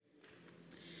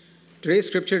Today's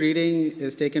scripture reading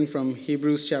is taken from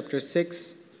Hebrews chapter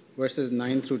 6, verses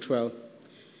 9 through 12.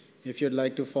 If you'd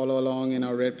like to follow along in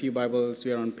our Red Pew Bibles,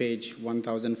 we are on page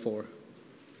 1004.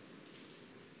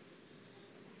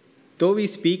 Though we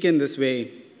speak in this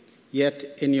way,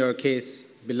 yet in your case,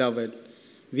 beloved,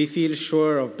 we feel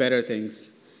sure of better things,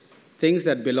 things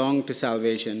that belong to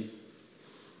salvation.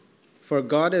 For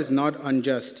God is not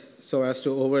unjust so as to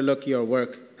overlook your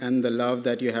work and the love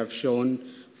that you have shown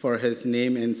for his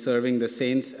name in serving the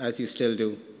saints as you still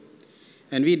do.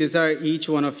 And we desire each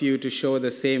one of you to show the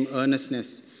same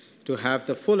earnestness, to have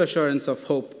the full assurance of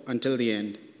hope until the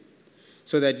end,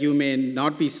 so that you may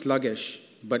not be sluggish,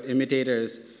 but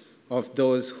imitators of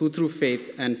those who through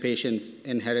faith and patience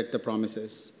inherit the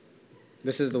promises.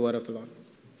 This is the word of the Lord.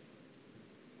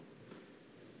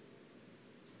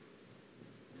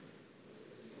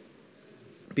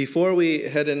 Before we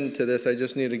head into this, I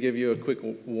just need to give you a quick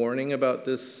warning about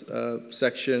this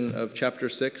section of chapter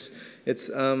 6. It's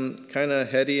kind of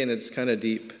heady and it's kind of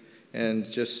deep. And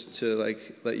just to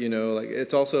let you know,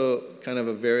 it's also kind of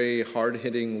a very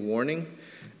hard-hitting warning.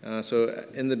 So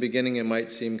in the beginning, it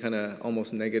might seem kind of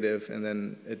almost negative, and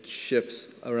then it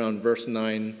shifts around verse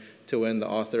 9 to when the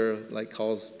author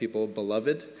calls people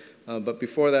beloved. But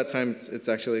before that time, it's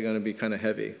actually going to be kind of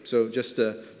heavy. So just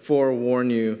to forewarn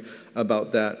you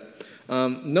about that.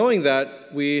 Knowing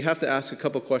that, we have to ask a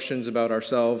couple questions about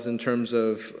ourselves in terms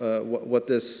of what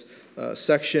this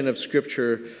section of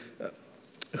Scripture,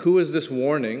 who is this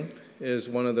warning, is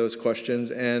one of those questions,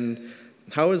 and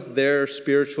how is their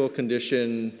spiritual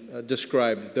condition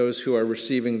described, those who are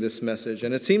receiving this message?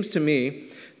 And it seems to me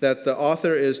that the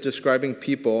author is describing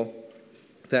people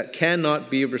that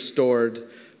cannot be restored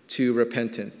to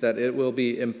repentance, that it will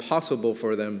be impossible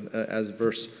for them, as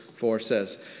verse 4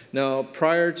 says. Now,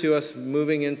 prior to us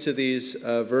moving into these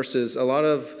verses, a lot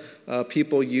of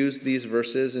people use these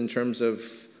verses in terms of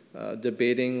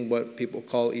debating what people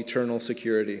call eternal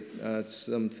security. It's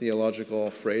some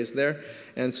theological phrase there.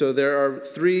 And so there are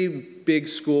three big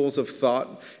schools of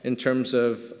thought in terms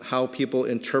of how people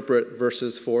interpret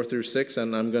verses 4 through 6,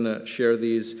 and I'm going to share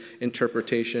these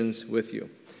interpretations with you.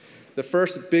 The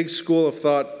first big school of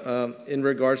thought in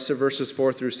regards to verses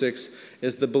 4 through 6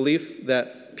 is the belief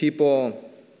that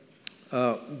people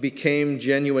became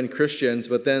genuine Christians,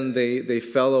 but then they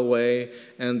fell away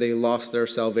and they lost their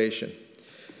salvation.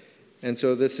 And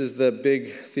so this is the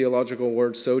big theological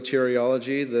word,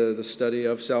 soteriology, the study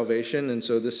of salvation. And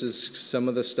so this is some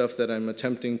of the stuff that I'm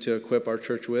attempting to equip our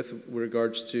church with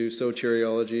regards to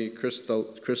soteriology,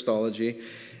 Christology.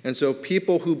 And so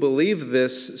people who believe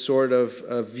this sort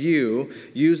of view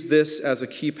use this as a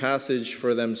key passage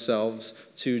for themselves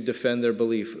to defend their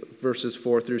belief, verses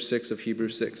 4 through 6 of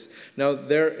Hebrews 6. Now,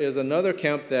 there is another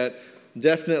camp that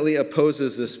definitely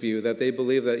opposes this view, that they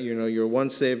believe that, you're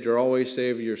once saved, you're always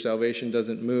saved, your salvation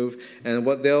doesn't move. And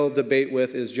what they'll debate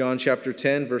with is John chapter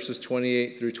 10, verses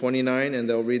 28 through 29, and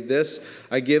they'll read this: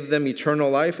 I give them eternal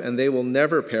life, and they will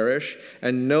never perish,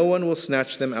 and no one will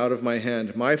snatch them out of my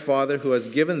hand. My Father, who has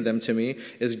given them to me,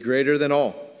 is greater than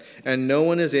all, and no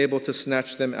one is able to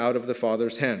snatch them out of the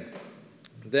Father's hand.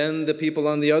 Then the people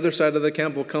on the other side of the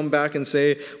camp will come back and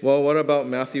say, well, what about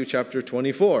Matthew chapter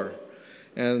 24?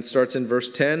 And it starts in verse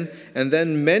 10, and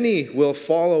then many will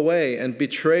fall away and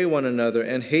betray one another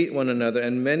and hate one another,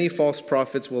 and many false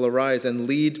prophets will arise and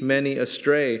lead many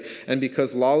astray. And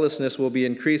because lawlessness will be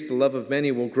increased, the love of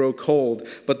many will grow cold,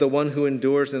 but the one who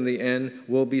endures in the end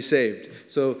will be saved.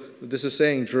 So this is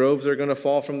saying droves are going to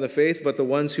fall from the faith, but the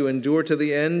ones who endure to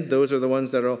the end, those are the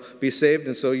ones that will be saved.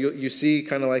 And so you see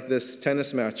kind of like this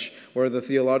tennis match where the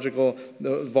theological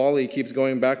volley keeps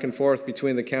going back and forth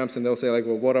between the camps, and they'll say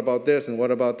well, what about this and what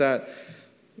about that?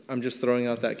 I'm just throwing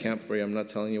out that camp for you. I'm not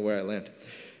telling you where I land.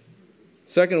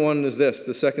 Second one is this.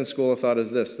 The second school of thought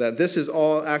is this, that this is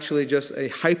all actually just a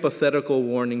hypothetical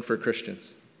warning for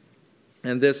Christians.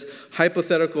 And this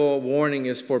hypothetical warning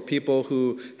is for people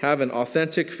who have an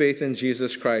authentic faith in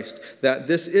Jesus Christ, that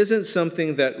this isn't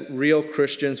something that real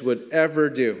Christians would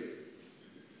ever do.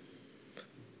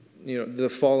 The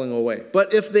falling away.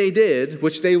 But if they did,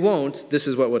 which they won't, this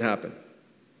is what would happen.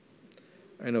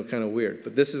 I know, kind of weird,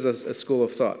 but this is a school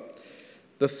of thought.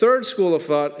 The third school of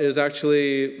thought is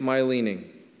actually my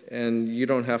leaning, and you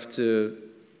don't have to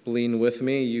lean with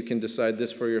me. You can decide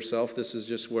this for yourself. This is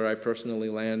just where I personally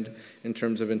land in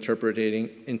terms of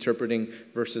interpreting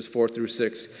verses 4 through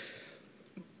 6.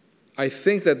 I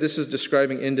think that this is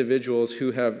describing individuals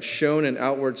who have shown an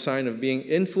outward sign of being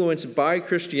influenced by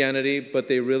Christianity, but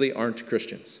they really aren't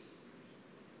Christians.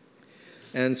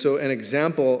 And so an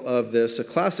example of this, a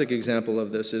classic example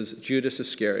of this, is Judas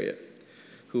Iscariot,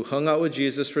 who hung out with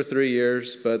Jesus for 3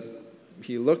 years, but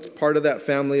he looked part of that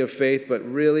family of faith, but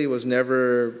really was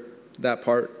never that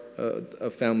part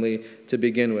of family to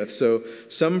begin with. So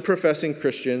some professing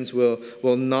Christians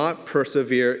will not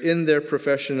persevere in their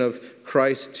profession of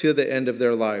Christ to the end of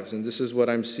their lives. And this is what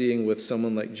I'm seeing with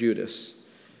someone like Judas.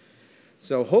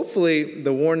 So hopefully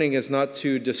the warning is not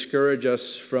to discourage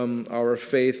us from our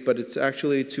faith, but it's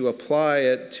actually to apply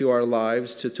it to our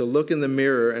lives, to look in the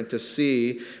mirror and to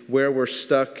see where we're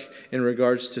stuck in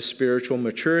regards to spiritual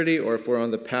maturity, or if we're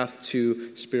on the path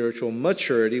to spiritual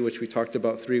maturity, which we talked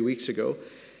about 3 weeks ago.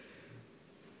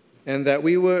 And that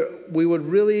we would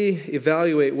really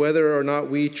evaluate whether or not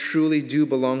we truly do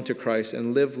belong to Christ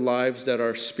and live lives that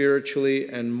are spiritually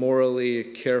and morally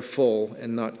careful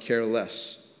and not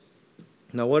careless.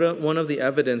 Now, one of the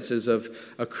evidences of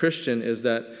a Christian is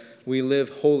that we live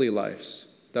holy lives,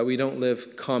 that we don't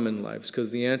live common lives, because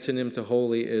the antonym to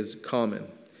holy is common.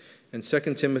 In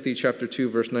 2 Timothy chapter 2,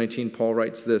 verse 19, Paul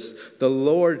writes this: "The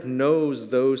Lord knows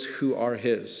those who are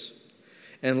his,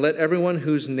 and let everyone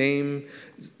whose name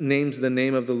names the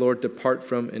name of the Lord depart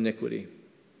from iniquity."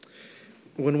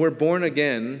 When we're born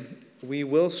again, we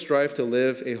will strive to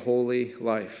live a holy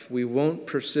life. We won't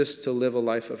persist to live a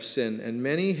life of sin. And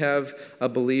many have a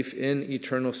belief in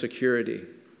eternal security,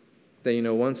 that,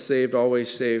 once saved, always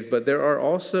saved. But there are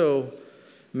also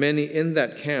many in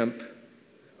that camp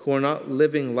who are not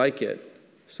living like it.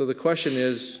 So the question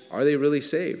is, are they really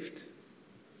saved?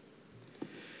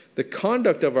 The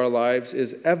conduct of our lives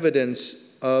is evidence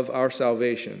of our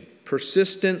salvation.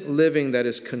 Persistent living that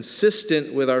is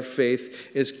consistent with our faith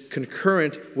is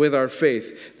concurrent with our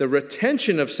faith. The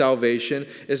retention of salvation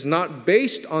is not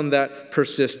based on that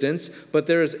persistence, but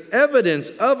there is evidence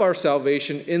of our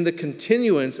salvation in the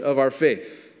continuance of our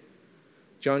faith.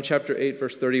 John chapter 8,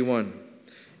 verse 31.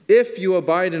 "If you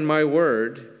abide in my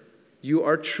word, you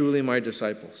are truly my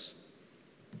disciples."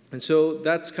 And so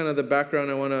that's kind of the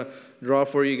background I want to draw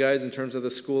for you guys in terms of the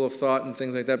school of thought and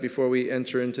things like that before we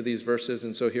enter into these verses.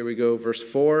 And so here we go, verse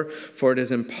 4. "For it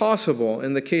is impossible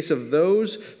in the case of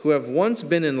those who have once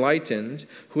been enlightened,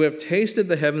 who have tasted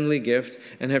the heavenly gift,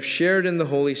 and have shared in the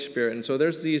Holy Spirit." And so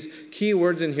there's these key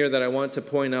words in here that I want to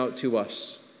point out to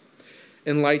us.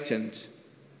 Enlightened.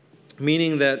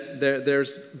 Meaning that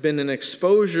there's been an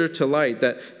exposure to light,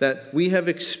 that we have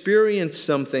experienced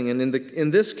something. And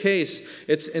in this case,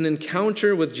 it's an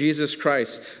encounter with Jesus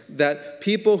Christ. That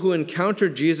people who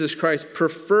encountered Jesus Christ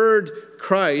preferred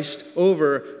Christ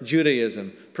over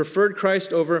Judaism, preferred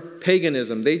Christ over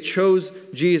paganism. They chose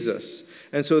Jesus.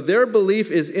 And so their belief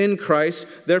is in Christ.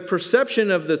 Their perception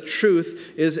of the truth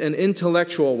is an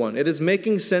intellectual one. It is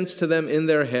making sense to them in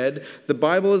their head. The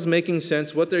Bible is making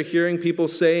sense. What they're hearing people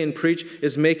say and preach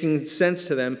is making sense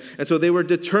to them. And so they were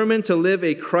determined to live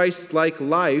a Christ-like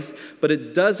life, but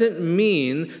it doesn't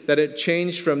mean that it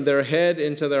changed from their head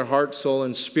into their heart, soul,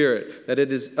 and spirit, that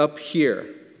it is up here.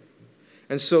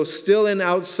 And so still an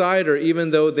outsider,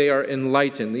 even though they are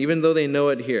enlightened, even though they know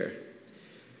it here.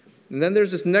 And then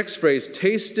there's this next phrase,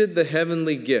 tasted the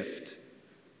heavenly gift.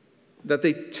 That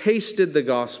they tasted the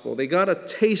gospel. They got a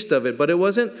taste of it, but it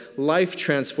wasn't life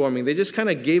transforming. They just kind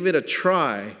of gave it a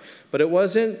try. But it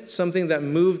wasn't something that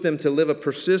moved them to live a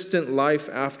persistent life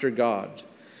after God.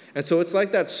 And so it's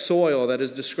like that soil that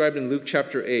is described in Luke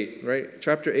chapter 8, right?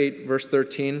 Chapter 8, verse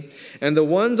 13. "And the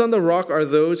ones on the rock are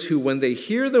those who, when they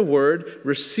hear the word,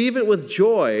 receive it with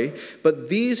joy, but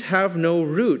these have no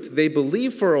root. They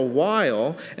believe for a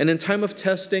while, and in time of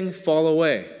testing fall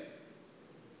away."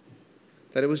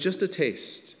 That it was just a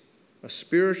taste, a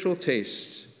spiritual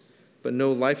taste, but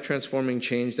no life-transforming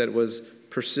change that was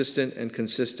persistent and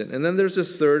consistent. And then there's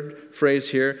this third phrase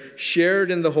here,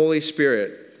 shared in the Holy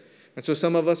Spirit. And so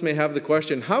some of us may have the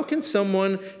question, how can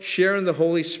someone share in the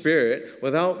Holy Spirit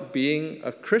without being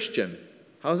a Christian?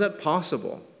 How is that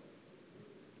possible?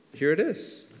 Here it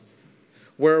is.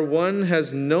 Where one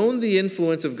has known the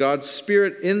influence of God's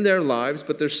Spirit in their lives,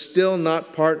 but they're still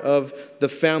not part of the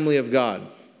family of God.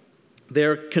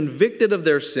 They're convicted of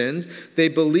their sins. They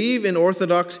believe in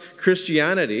Orthodox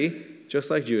Christianity, just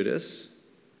like Judas,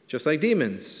 just like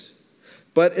demons.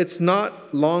 But it's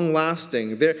not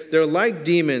long-lasting. They're like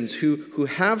demons who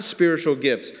have spiritual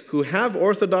gifts, who have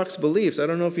orthodox beliefs. I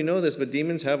don't know if you know this, but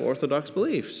demons have orthodox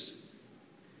beliefs.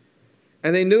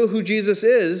 And they know who Jesus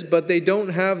is, but they don't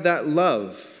have that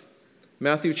love.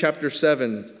 Matthew chapter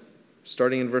 7,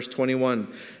 starting in verse 21.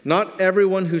 "Not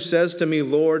everyone who says to me,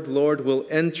 'Lord, Lord,' will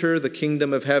enter the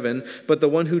kingdom of heaven, but the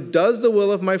one who does the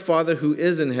will of my Father who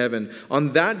is in heaven.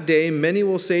 On that day many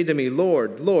will say to me,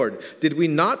 'Lord, Lord, did we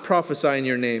not prophesy in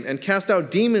your name, and cast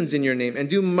out demons in your name, and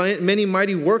do many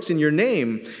mighty works in your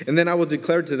name?' And then I will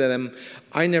declare to them,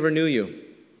 'I never knew you.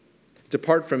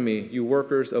 Depart from me, you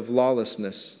workers of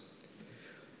lawlessness.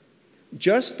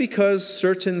 Just because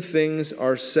certain things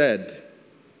are said,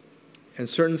 and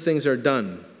certain things are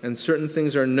done, and certain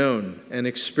things are known and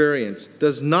experienced,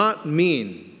 does not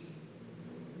mean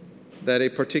that a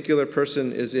particular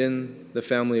person is in the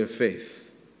family of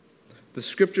faith. The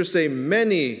scriptures say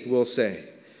many will say,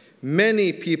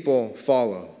 many people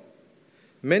follow.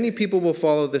 Many people will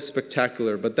follow this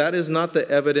spectacular, but that is not the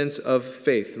evidence of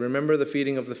faith. Remember the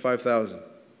feeding of the 5,000.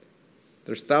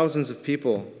 There's thousands of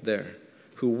people there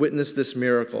who witnessed this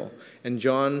miracle. And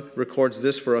John records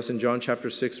this for us in John chapter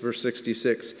 6, verse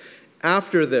 66.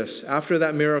 After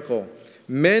that miracle,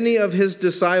 many of his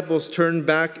disciples turned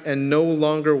back and no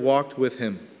longer walked with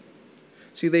him.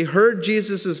 See, they heard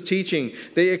Jesus' teaching.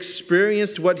 They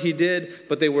experienced what he did,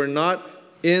 but they were not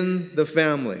in the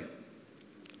family.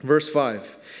 Verse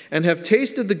 5, and have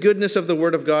tasted the goodness of the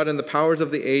word of God and the powers of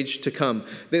the age to come.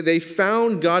 They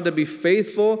found God to be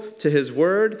faithful to his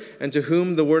word and to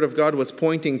whom the word of God was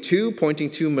pointing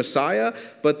to Messiah,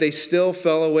 but they still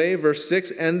fell away. Verse 6,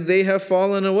 and they have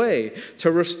fallen away,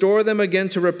 to restore them again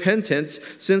to repentance,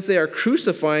 since they are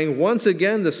crucifying once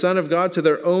again the Son of God to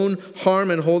their own harm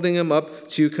and holding him up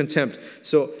to contempt.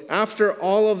 So after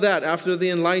all of that, after the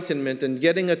enlightenment and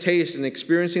getting a taste and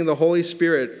experiencing the Holy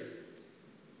Spirit,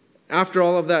 after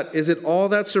all of that, is it all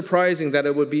that surprising that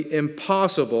it would be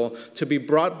impossible to be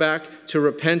brought back to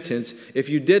repentance if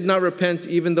you did not repent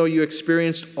even though you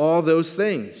experienced all those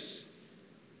things?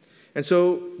 And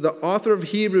so the author of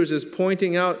Hebrews is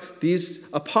pointing out these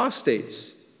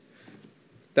apostates,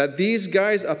 that these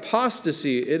guys'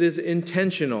 apostasy, it is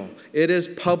intentional, it is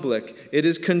public, it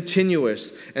is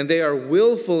continuous, and they are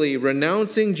willfully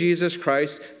renouncing Jesus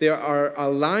Christ. They are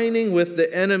aligning with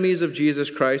the enemies of Jesus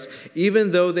Christ,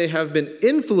 even though they have been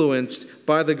influenced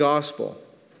by the gospel.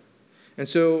 And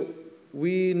so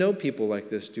we know people like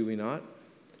this, do we not?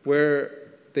 Where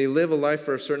they live a life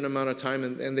for a certain amount of time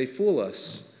and they fool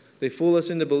us. They fool us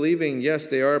into believing, yes,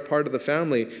 they are a part of the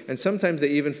family, and sometimes they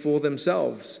even fool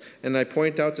themselves. And I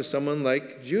point out to someone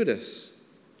like Judas.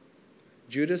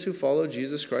 Judas, who followed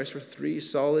Jesus Christ for 3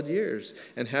 solid years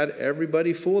and had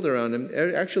everybody fooled around him.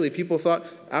 Actually, people thought,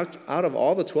 out of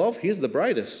all the 12, he's the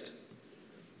brightest.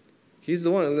 He's the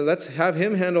one. Let's have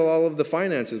him handle all of the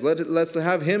finances. Let's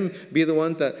have him be the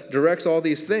one that directs all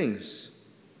these things.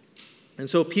 And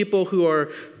so people who are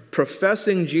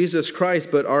professing Jesus Christ,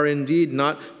 but are indeed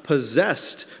not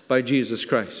possessed by Jesus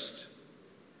Christ.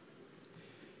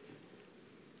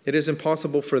 It is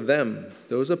impossible for them,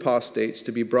 those apostates,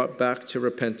 to be brought back to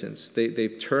repentance.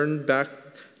 They've turned back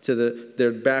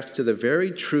their backs to the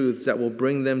very truths that will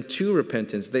bring them to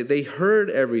repentance. They heard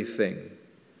everything.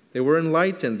 They were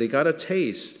enlightened. They got a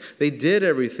taste. They did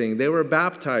everything. They were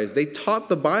baptized. They taught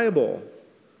the Bible.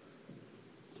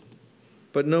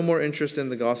 But no more interest in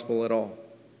the gospel at all.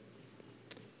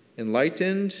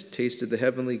 Enlightened, tasted the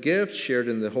heavenly gift, shared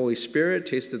in the Holy Spirit,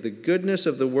 tasted the goodness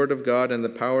of the Word of God and the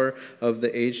power of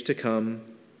the age to come.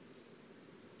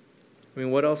 I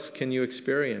mean, what else can you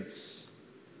experience?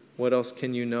 What else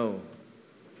can you know?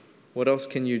 What else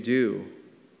can you do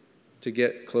to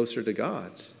get closer to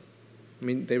God? I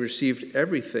mean, they received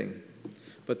everything,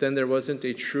 but then there wasn't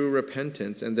a true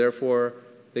repentance, and therefore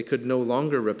they could no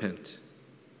longer repent.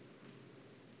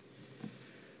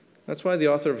 That's why the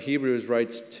author of Hebrews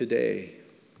writes, today,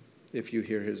 if you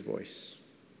hear his voice.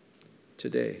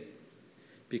 Today.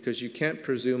 Because you can't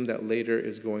presume that later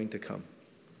is going to come.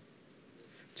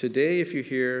 Today, if you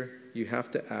hear, you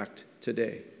have to act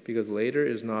today. Because later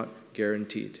is not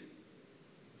guaranteed.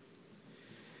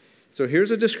 So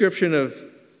here's a description of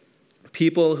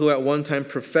people who at one time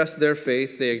professed their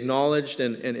faith. They acknowledged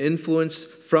an influence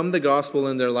from the gospel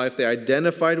in their life. They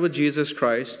identified with Jesus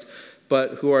Christ,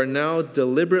 but who are now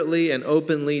deliberately and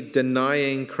openly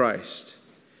denying Christ.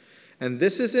 And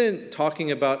this isn't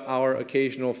talking about our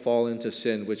occasional fall into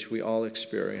sin, which we all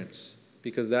experience,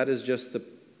 because that is just the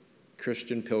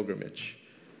Christian pilgrimage.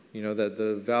 You know, that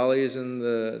the valleys and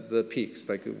the peaks,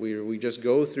 like we just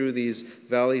go through these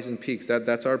valleys and peaks.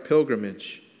 That's our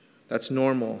pilgrimage. That's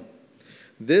normal.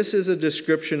 This is a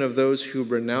description of those who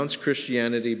renounce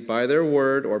Christianity by their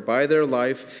word or by their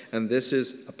life, and this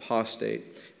is apostate.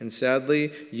 And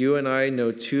sadly, you and I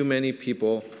know too many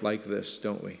people like this,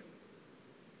 don't we?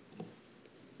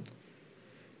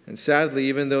 And sadly,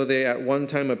 even though they at one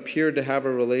time appeared to have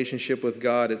a relationship with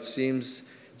God, it seems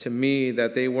to me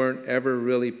that they weren't ever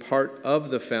really part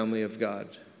of the family of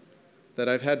God. That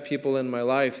I've had people in my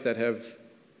life that have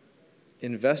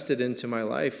invested into my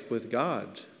life with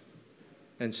God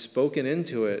and spoken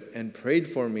into it and prayed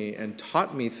for me and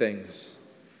taught me things.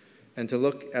 And to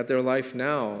look at their life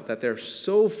now, that they're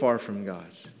so far from God.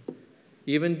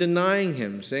 even denying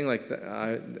him, saying like,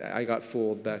 I got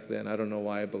fooled back then. I don't know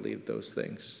why I believed those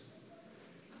things.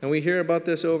 And we hear about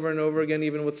this over and over again,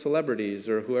 even with celebrities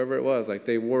or whoever it was. Like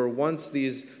they were once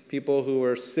these people who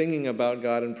were singing about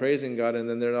God and praising God, and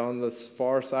then they're on this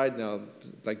far side now,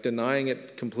 like denying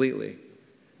it completely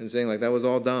and saying like that was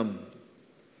all dumb.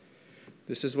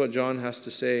 This is what John has to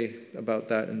say about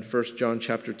that in 1 John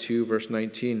chapter 2, verse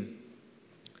 19.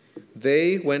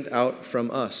 They went out from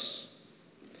us,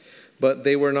 but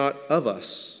they were not of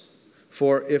us.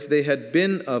 For if they had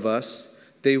been of us,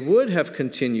 they would have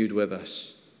continued with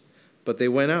us. But they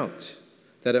went out,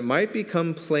 that it might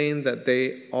become plain that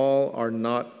they all are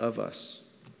not of us.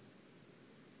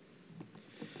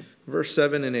 Verses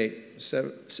 7 and 8.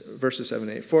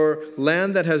 For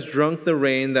land that has drunk the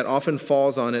rain that often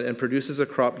falls on it and produces a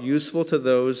crop useful to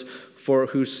those for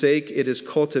whose sake it is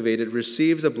cultivated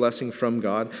receives a blessing from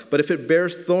God. But if it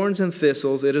bears thorns and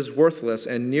thistles, it is worthless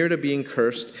and near to being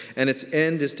cursed, and its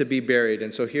end is to be buried.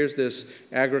 And so here's this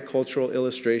agricultural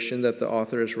illustration that the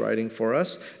author is writing for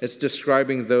us. It's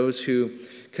describing those who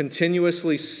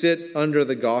continuously sit under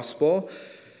the gospel,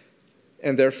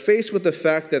 and they're faced with the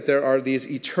fact that there are these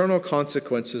eternal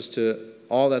consequences to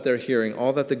all that they're hearing,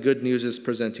 all that the good news is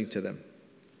presenting to them.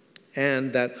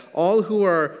 And that all who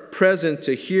are present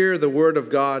to hear the word of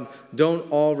God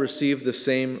don't all receive the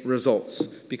same results.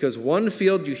 Because one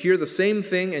field you hear the same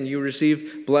thing and you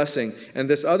receive blessing. And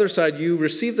this other side you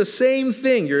receive the same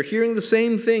thing. You're hearing the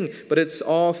same thing, but it's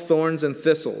all thorns and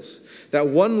thistles. That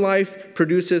one life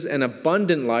produces an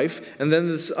abundant life, and then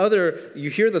this other, you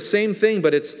hear the same thing,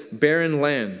 but it's barren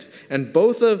land. And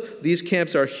both of these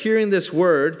camps are hearing this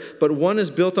word, but one is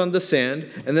built on the sand,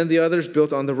 and then the other is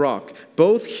built on the rock.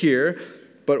 Both hear,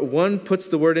 but one puts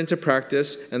the word into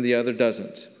practice, and the other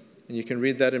doesn't. And you can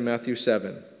read that in Matthew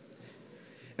 7.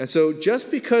 And so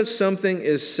just because something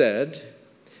is said,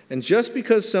 and just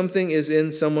because something is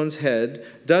in someone's head,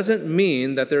 doesn't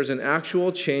mean that there's an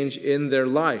actual change in their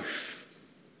life.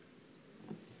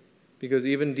 Because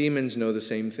even demons know the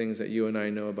same things that you and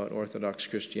I know about Orthodox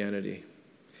Christianity.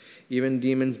 Even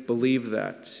demons believe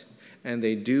that, and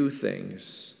they do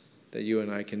things that you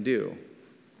and I can do.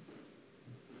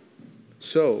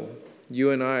 So, you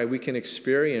and I, we can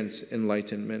experience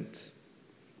enlightenment,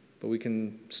 but we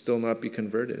can still not be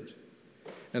converted.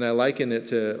 And I liken it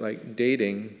to like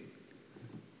dating,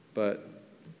 but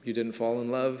you didn't fall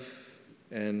in love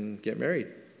and get married.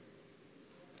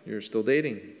 You're still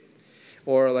dating.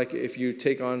 Or like if you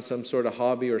take on some sort of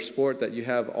hobby or sport that you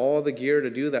have all the gear to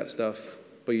do that stuff,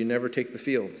 but you never take the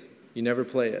field. You never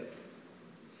play it.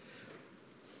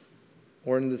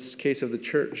 Or in this case of the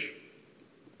church,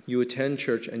 you attend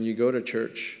church and you go to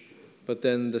church, but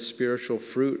then the spiritual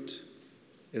fruit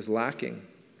is lacking.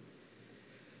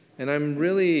 And I'm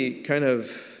really kind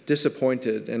of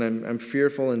disappointed, and I'm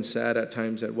fearful and sad at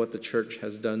times at what the church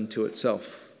has done to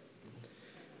itself.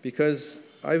 Because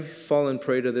I've fallen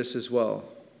prey to this as well,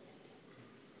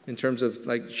 in terms of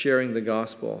like sharing the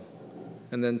gospel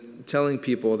and then telling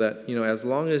people that, you know, as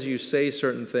long as you say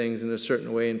certain things in a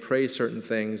certain way and pray certain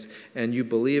things and you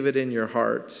believe it in your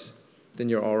heart, then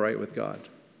you're all right with God.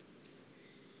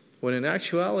 When in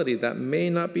actuality, that may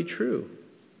not be true.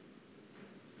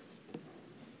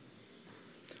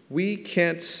 We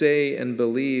can't say and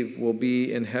believe we'll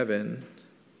be in heaven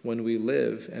when we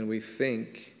live and we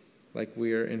think like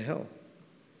we are in hell.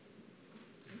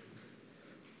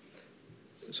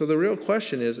 So the real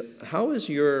question is, how is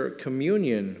your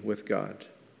communion with God?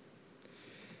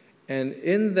 And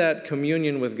in that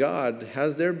communion with God,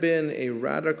 has there been a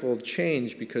radical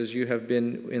change because you have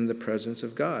been in the presence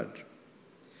of God?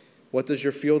 What does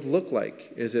your field look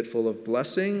like? Is it full of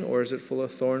blessing, or is it full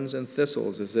of thorns and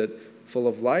thistles? Is it full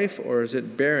of life, or is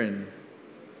it barren?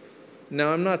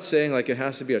 Now, I'm not saying like it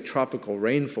has to be a tropical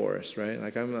rainforest, right?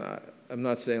 Like I'm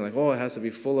not saying like, oh, it has to be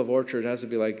full of orchards, it has to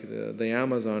be like the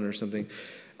Amazon or something.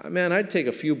 Man, I'd take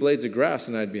a few blades of grass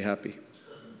and I'd be happy,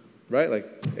 right?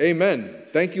 Like, amen,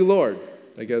 thank you, Lord.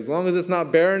 Like as long as it's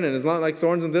not barren and it's not like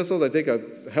thorns and thistles, I take a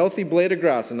healthy blade of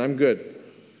grass and I'm good.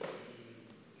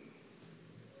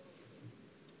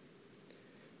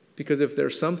 Because if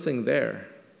there's something there,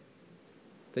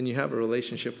 then you have a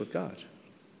relationship with God.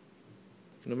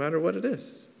 No matter what it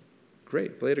is.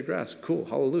 Great, blade of grass, cool,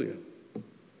 hallelujah.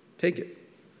 Take it.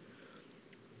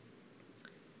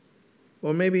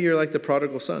 Or maybe you're like the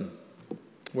prodigal son,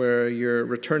 where you're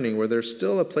returning, where there's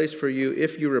still a place for you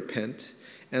if you repent,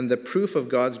 and the proof of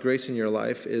God's grace in your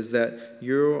life is that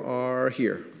you are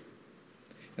here,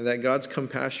 and that God's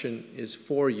compassion is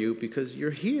for you because you're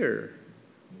here.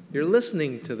 You're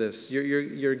listening to this.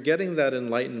 You're getting that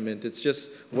enlightenment. It's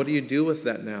just, what do you do with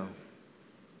that now?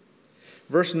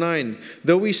 Verse 9,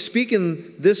 though we speak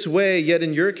in this way, yet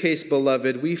in your case,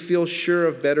 beloved, we feel sure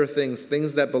of better things,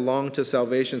 things that belong to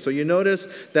salvation. So you notice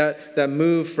that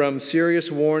move from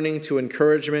serious warning to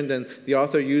encouragement, and the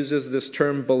author uses this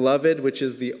term beloved, which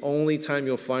is the only time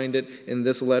you'll find it in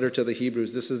this letter to the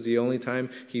Hebrews. This is the only time,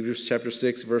 Hebrews chapter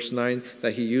 6, verse 9,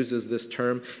 that he uses this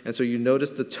term. And so you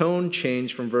notice the tone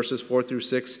change from verses 4 through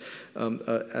 6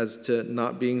 as to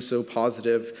not being so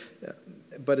positive.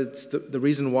 But it's the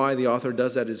reason why the author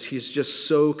does that is he's just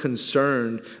so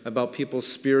concerned about people's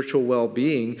spiritual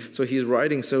well-being. So he's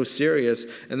writing so serious.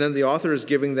 And then the author is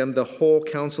giving them the whole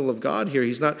counsel of God here.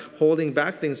 He's not holding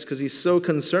back things because he's so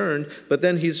concerned. But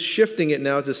then he's shifting it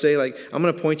now to say, like, I'm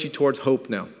going to point you towards hope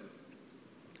now.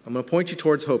 I'm going to point you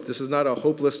towards hope. This is not a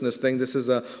hopelessness thing. This is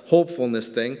a hopefulness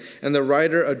thing. And the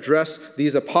writer addressed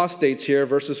these apostates here,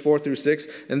 verses 4 through 6.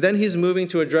 And then he's moving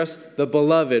to address the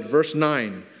beloved, verse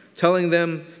 9. Telling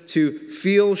them to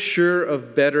feel sure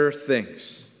of better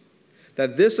things.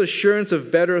 That this assurance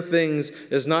of better things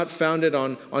is not founded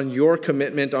on your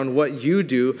commitment, on what you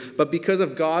do, but because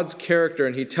of God's character.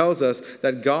 And he tells us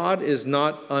that God is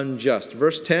not unjust.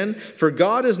 Verse 10, for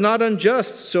God is not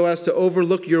unjust so as to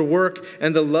overlook your work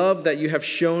and the love that you have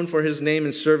shown for his name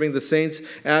in serving the saints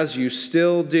as you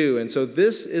still do. And so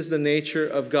this is the nature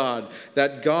of God,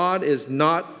 that God is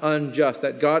not unjust,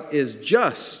 that God is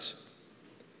just.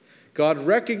 God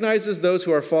recognizes those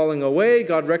who are falling away.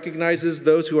 God recognizes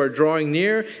those who are drawing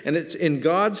near. And it's in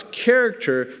God's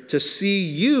character to see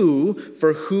you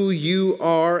for who you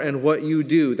are and what you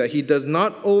do. That he does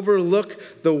not overlook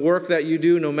the work that you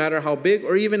do, no matter how big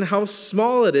or even how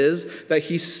small it is. That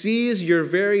he sees your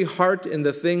very heart in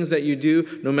the things that you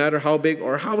do, no matter how big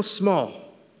or how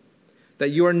small. That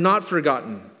you are not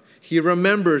forgotten. He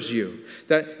remembers you.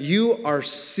 That you are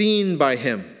seen by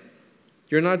him.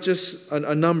 You're not just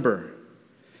a number.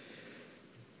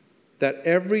 That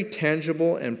every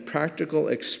tangible and practical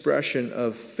expression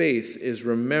of faith is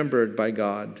remembered by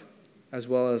God, as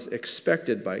well as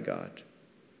expected by God.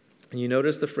 And you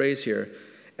notice the phrase here,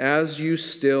 as you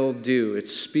still do.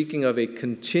 It's speaking of a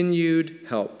continued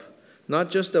help. Not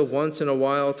just a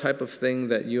once-in-a-while type of thing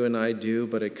that you and I do,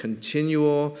 but a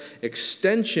continual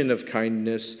extension of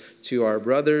kindness to our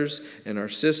brothers and our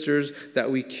sisters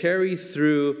that we carry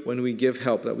through when we give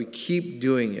help, that we keep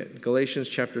doing it. Galatians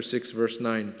chapter 6, verse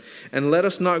 9. And let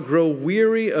us not grow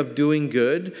weary of doing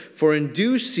good, for in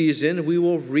due season we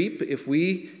will reap if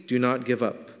we do not give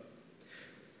up.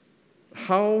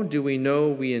 How do we know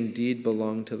we indeed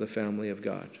belong to the family of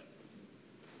God?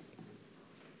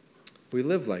 We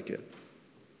live like it.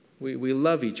 We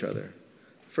love each other.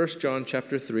 1 John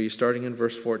chapter 3, starting in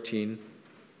verse 14.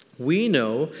 We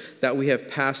know that we have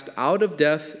passed out of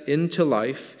death into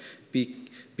life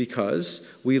because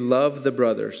we love the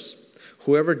brothers.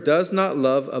 Whoever does not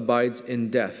love abides in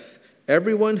death.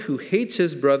 Everyone who hates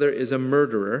his brother is a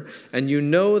murderer, and you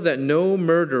know that no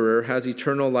murderer has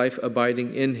eternal life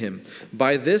abiding in him.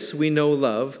 By this we know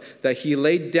love, that he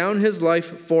laid down his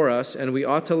life for us, and we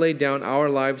ought to lay down our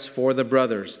lives for the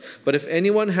brothers. But if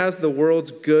anyone has the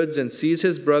world's goods and sees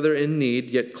his brother in need,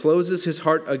 yet closes his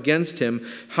heart against him,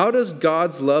 how does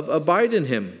God's love abide in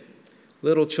him?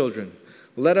 Little children,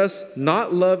 let us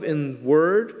not love in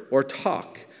word or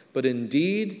talk, but in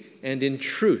deed and in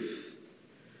truth.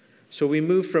 So we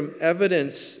move from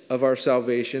evidence of our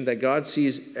salvation, that God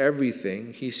sees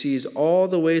everything. He sees all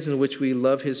the ways in which we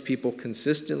love his people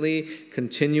consistently,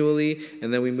 continually,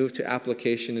 and then we move to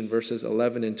application in verses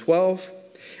 11 and 12.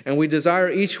 And we desire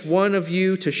each one of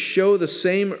you to show the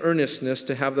same earnestness,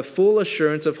 to have the full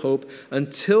assurance of hope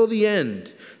until the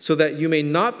end, so that you may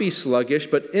not be sluggish,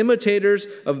 but imitators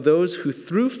of those who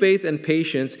through faith and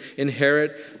patience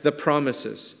inherit the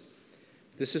promises.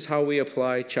 This is how we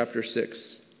apply chapter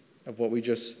 6. Of what we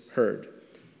just heard.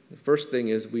 The first thing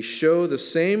is we show the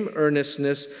same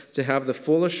earnestness to have the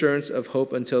full assurance of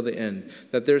hope until the end.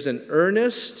 That there's an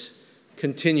earnest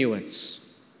continuance.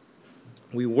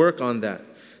 We work on that.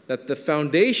 That the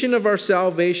foundation of our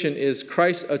salvation is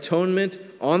Christ's atonement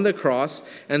on the cross,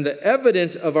 and the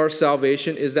evidence of our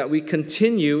salvation is that we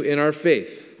continue in our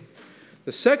faith.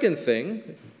 The second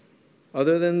thing,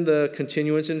 other than the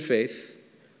continuance in faith,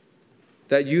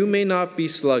 that you may not be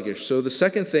sluggish. So the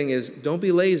second thing is, don't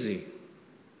be lazy.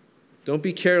 Don't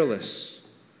be careless.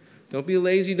 Don't be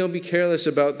lazy, don't be careless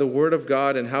about the Word of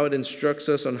God and how it instructs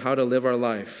us on how to live our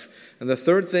life. And the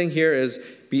third thing here is,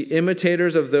 be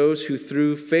imitators of those who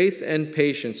through faith and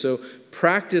patience. So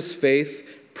practice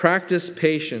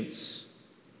patience.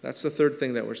 That's the third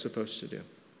thing that we're supposed to do.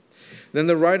 Then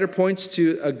the writer points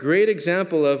to a great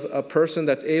example of a person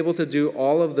that's able to do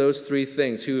all of those three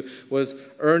things, who was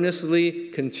earnestly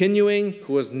continuing,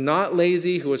 who was not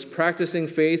lazy, who was practicing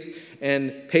faith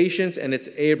and patience, and it's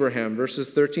Abraham. Verses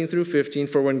 13 through 15,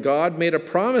 for when God made a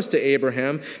promise to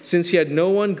Abraham, since he had no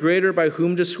one greater by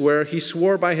whom to swear, he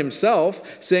swore by himself,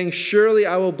 saying, surely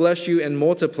I will bless you and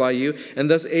multiply you.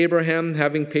 And thus Abraham,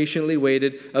 having patiently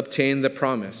waited, obtained the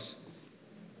promise.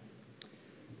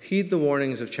 Heed the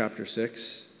warnings of chapter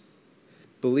 6.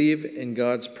 Believe in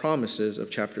God's promises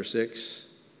of chapter 6.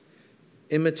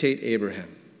 Imitate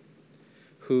Abraham,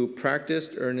 who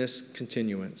practiced earnest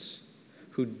continuance,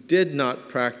 who did not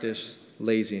practice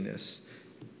laziness,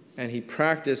 and he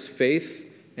practiced faith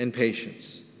and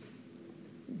patience.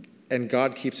 And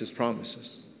God keeps his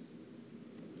promises.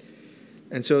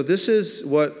 And so this is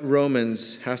what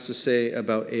Romans has to say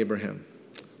about Abraham.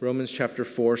 Romans chapter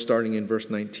 4, starting in verse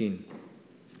 19.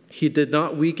 He did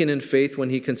not weaken in faith when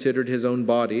he considered his own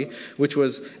body, which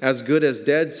was as good as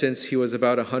dead since he was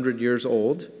about 100 years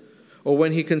old, or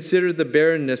when he considered the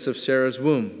barrenness of Sarah's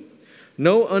womb.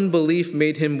 No unbelief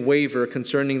made him waver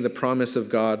concerning the promise of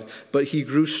God, but he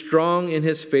grew strong in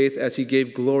his faith as he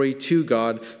gave glory to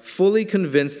God, fully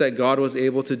convinced that God was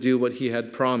able to do what he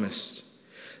had promised.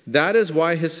 That is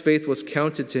why his faith was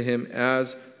counted to him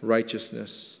as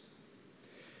righteousness.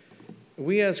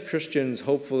 We as Christians,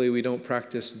 hopefully, we don't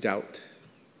practice doubt.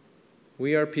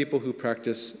 We are people who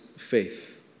practice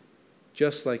faith,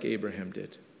 just like Abraham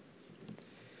did.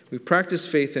 We practice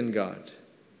faith in God,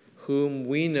 whom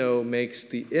we know makes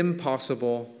the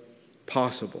impossible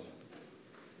possible.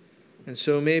 And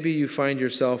so maybe you find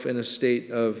yourself in a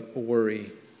state of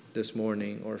worry this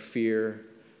morning, or fear,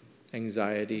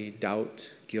 anxiety,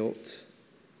 doubt, guilt.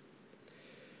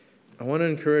 I want to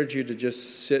encourage you to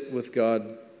just sit with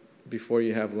God before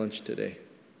you have lunch today,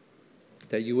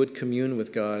 that you would commune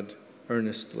with God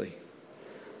earnestly,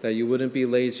 that you wouldn't be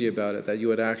lazy about it, that you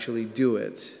would actually do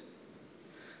it,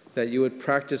 that you would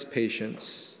practice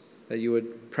patience, that you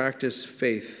would practice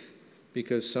faith,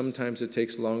 because sometimes it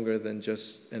takes longer than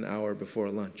just an hour before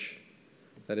lunch.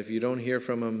 That if you don't hear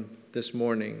from him this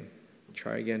morning,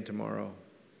 try again tomorrow,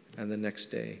 and the next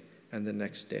day, and the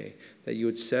next day. That you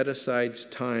would set aside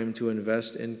time to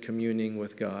invest in communing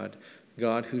with God,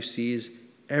 God who sees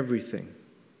everything.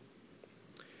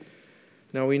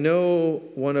 Now we know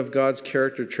one of God's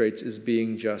character traits is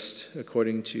being just,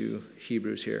 according to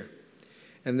Hebrews here.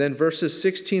 And then verses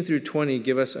 16 through 20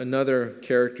 give us another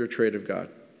character trait of God.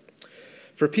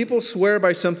 For people swear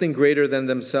by something greater than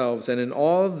themselves, and in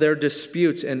all their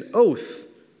disputes, an oath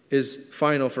is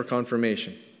final for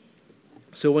confirmation.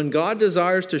 So when God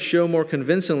desires to show more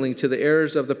convincingly to the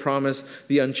heirs of the promise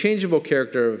the unchangeable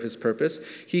character of his purpose,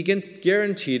 he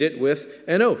guaranteed it with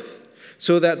an oath,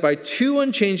 so that by two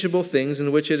unchangeable things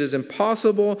in which it is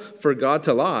impossible for God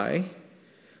to lie,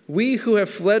 we who have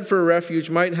fled for refuge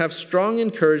might have strong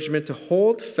encouragement to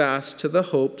hold fast to the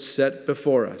hope set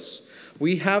before us.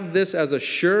 We have this as a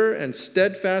sure and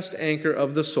steadfast anchor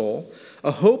of the soul, a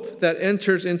hope that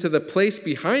enters into the place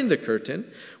behind the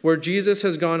curtain, where Jesus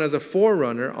has gone as a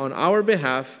forerunner on our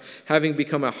behalf, having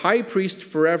become a high priest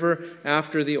forever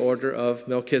after the order of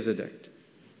Melchizedek.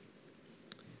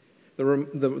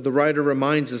 The writer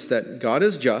reminds us that God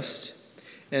is just,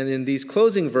 and in these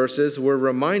closing verses, we're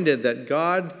reminded that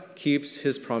God keeps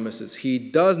his promises. He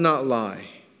does not lie.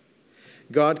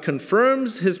 God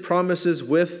confirms his promises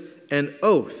with an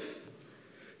oath.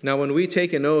 Now, when we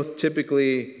take an oath,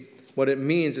 typically what it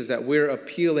means is that we're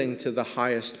appealing to the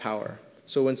highest power.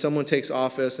 So when someone takes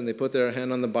office and they put their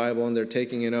hand on the Bible and they're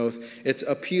taking an oath, it's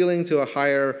appealing to a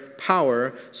higher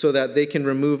power so that they can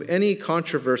remove any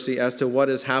controversy as to what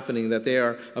is happening, that they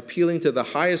are appealing to the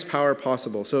highest power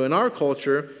possible. So in our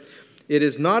culture, it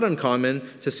is not uncommon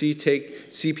to see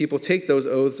people take those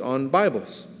oaths on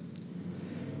Bibles.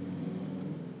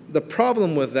 The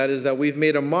problem with that is that we've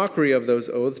made a mockery of those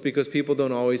oaths because people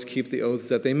don't always keep the oaths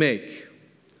that they make.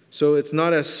 So it's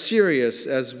not as serious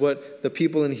as what the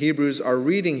people in Hebrews are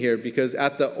reading here, because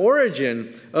at the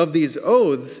origin of these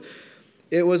oaths,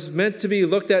 it was meant to be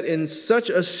looked at in such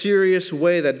a serious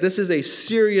way that this is a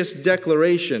serious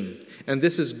declaration, and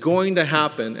this is going to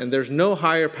happen, and there's no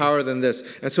higher power than this.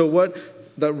 And so what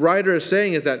the writer is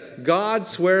saying is that God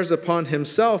swears upon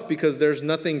himself because there's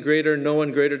nothing greater, no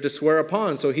one greater to swear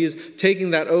upon. So he's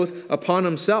taking that oath upon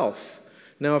himself.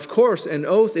 Now, of course, an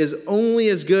oath is only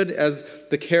as good as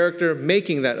the character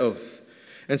making that oath.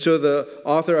 And so the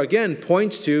author again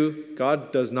points to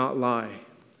God does not lie.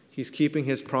 He's keeping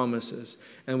his promises.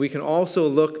 And we can also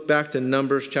look back to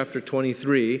Numbers chapter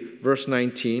 23, verse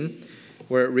 19,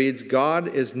 where it reads, God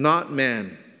is not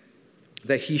man,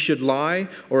 that he should lie,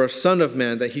 or a son of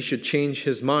man that he should change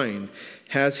his mind?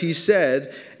 Has he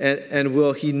said, and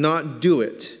will he not do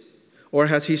it? Or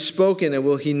has he spoken, and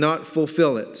will he not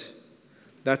fulfill it?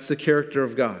 That's the character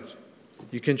of God.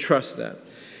 You can trust that.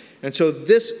 And so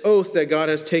this oath that God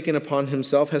has taken upon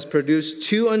himself has produced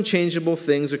two unchangeable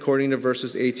things according to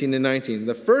verses 18 and 19.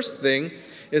 The first thing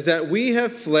is that we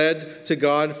have fled to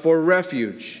God for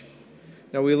refuge.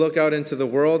 Now we look out into the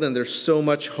world and there's so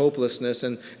much hopelessness,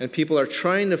 and people are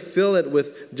trying to fill it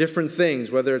with different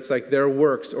things, whether it's like their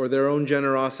works or their own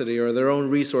generosity or their own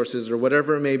resources or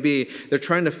whatever it may be. They're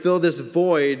trying to fill this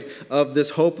void of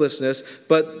this hopelessness.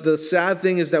 But the sad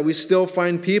thing is that we still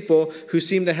find people who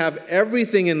seem to have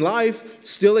everything in life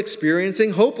still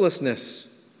experiencing hopelessness.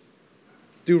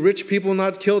 Do rich people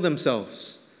not kill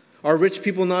themselves? Are rich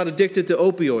people not addicted to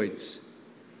opioids?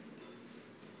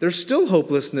 There's still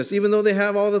hopelessness, even though they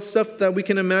have all the stuff that we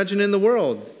can imagine in the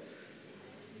world.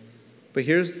 But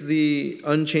here's the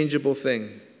unchangeable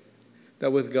thing,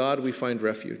 that with God we find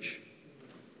refuge.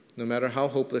 No matter how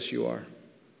hopeless you are,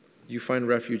 you find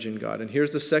refuge in God. And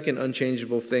here's the second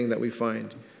unchangeable thing that we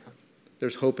find.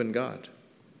 There's hope in God.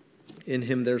 In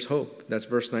him there's hope. That's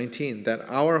verse 19. That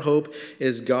our hope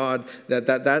is God,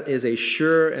 that is a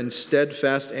sure and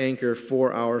steadfast anchor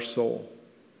for our soul.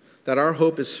 That our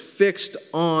hope is fixed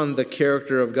on the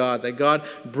character of God. That God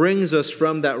brings us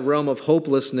from that realm of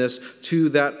hopelessness to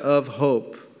that of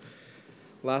hope.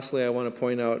 Lastly, I want to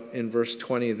point out in verse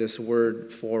 20 this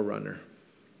word forerunner.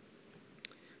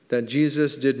 That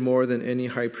Jesus did more than any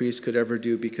high priest could ever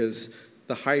do, because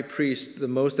the high priest, the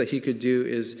most that he could do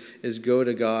is go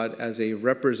to God as a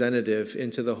representative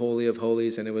into the Holy of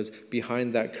Holies, and it was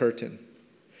behind that curtain.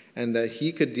 And that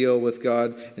he could deal with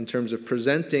God in terms of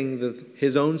presenting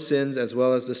his own sins as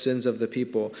well as the sins of the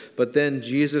people. But then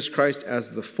Jesus Christ as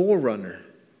the forerunner,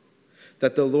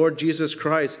 that the Lord Jesus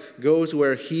Christ goes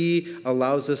where he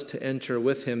allows us to enter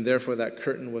with him. Therefore, that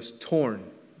curtain was torn.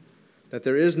 That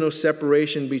there is no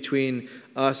separation between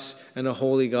us and a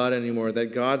holy God anymore.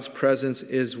 That God's presence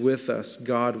is with us.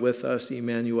 God with us,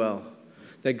 Emmanuel.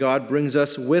 That God brings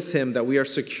us with him, that we are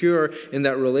secure in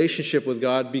that relationship with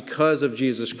God because of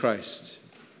Jesus Christ.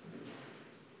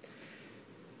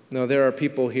 Now, there are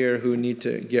people here who need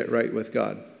to get right with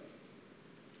God.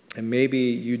 And maybe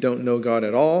you don't know God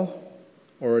at all,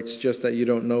 or it's just that you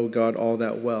don't know God all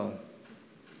that well.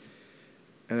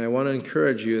 And I want to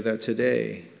encourage you that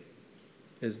today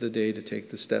is the day to take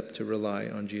the step to rely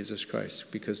on Jesus Christ,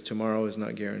 because tomorrow is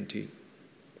not guaranteed.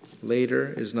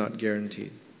 Later is not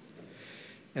guaranteed.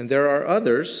 And there are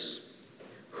others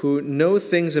who know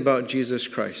things about Jesus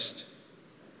Christ,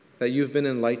 that you've been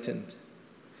enlightened,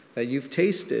 that you've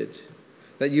tasted,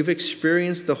 that you've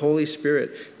experienced the Holy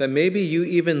Spirit, that maybe you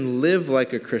even live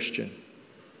like a Christian,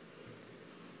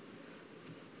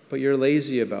 but you're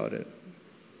lazy about it.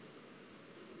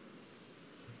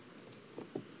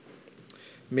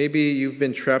 Maybe you've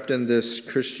been trapped in this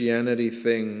Christianity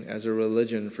thing as a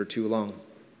religion for too long,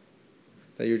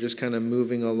 that you're just kind of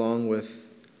moving along with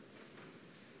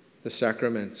the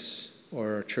sacraments,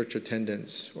 or church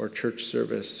attendance, or church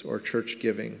service, or church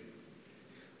giving,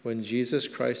 when Jesus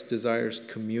Christ desires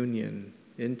communion,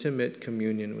 intimate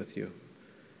communion with you.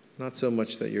 Not so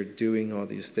much that you're doing all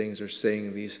these things or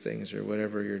saying these things or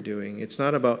whatever you're doing. It's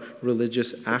not about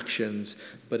religious actions,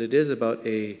 but it is about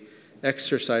a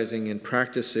exercising and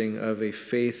practicing of a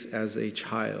faith as a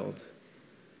child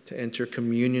to enter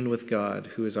communion with God,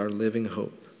 who is our living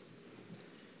hope.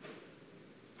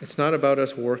 It's not about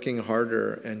us working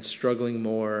harder and struggling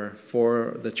more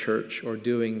for the church, or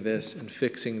doing this and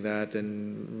fixing that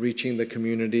and reaching the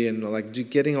community and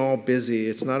getting all busy.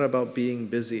 It's not about being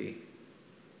busy.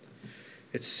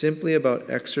 It's simply about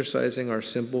exercising our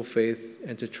simple faith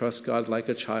and to trust God like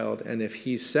a child. And if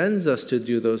he sends us to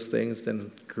do those things,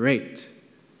 then great.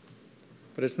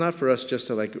 But it's not for us just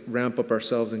to ramp up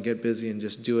ourselves and get busy and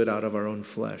just do it out of our own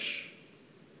flesh.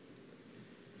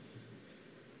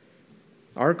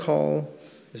 Our call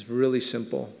is really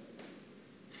simple.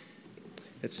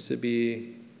 It's to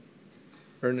be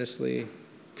earnestly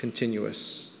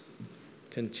continuous,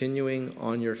 continuing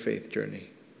on your faith journey.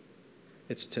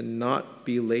 It's to not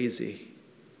be lazy.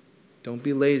 Don't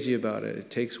be lazy about it. It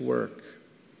takes work.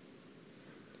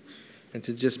 And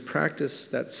to just practice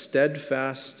that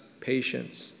steadfast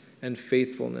patience and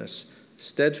faithfulness,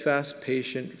 steadfast,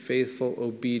 patient, faithful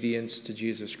obedience to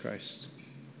Jesus Christ.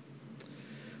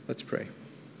 Let's pray.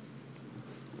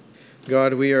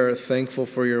 God, we are thankful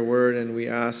for your word, and we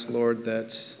ask, Lord,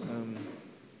 that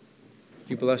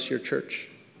you bless your church.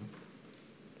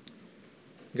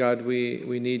 God,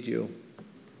 we need you.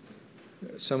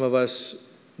 Some of us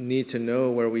need to know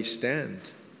where we stand.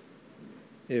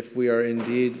 if we are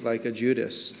indeed like a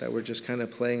Judas, that we're just kind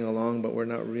of playing along, but we're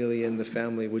not really in the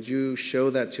family. Would you show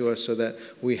that to us so that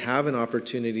we have an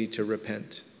opportunity to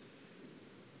repent?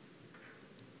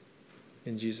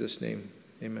 In Jesus' name,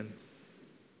 amen.